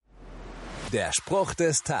Der Spruch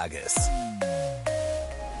des Tages.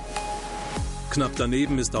 Knapp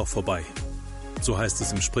daneben ist auch vorbei. So heißt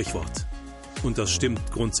es im Sprichwort. Und das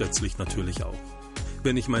stimmt grundsätzlich natürlich auch.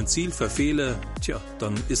 Wenn ich mein Ziel verfehle,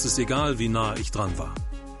 dann ist es egal, wie nah ich dran war.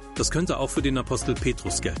 Das könnte auch für den Apostel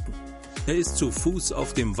Petrus gelten. Er ist zu Fuß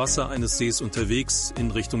auf dem Wasser eines Sees unterwegs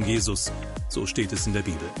in Richtung Jesus. So steht es in der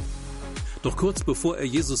Bibel. Doch kurz bevor er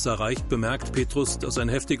Jesus erreicht, bemerkt Petrus, dass ein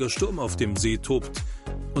heftiger Sturm auf dem See tobt.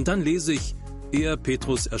 Und dann lese ich,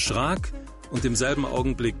 Petrus erschrak und im selben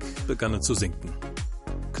Augenblick begann er zu sinken.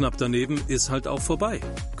 Knapp daneben ist halt auch vorbei,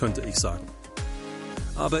 könnte ich sagen.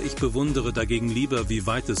 Aber ich bewundere dagegen lieber, wie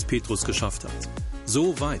weit es Petrus geschafft hat.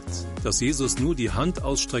 So weit, dass Jesus nur die Hand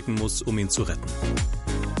ausstrecken muss, um ihn zu retten.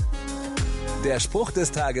 Der Spruch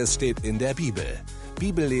des Tages steht in der Bibel.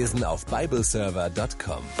 Bibellesen auf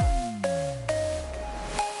bibleserver.com.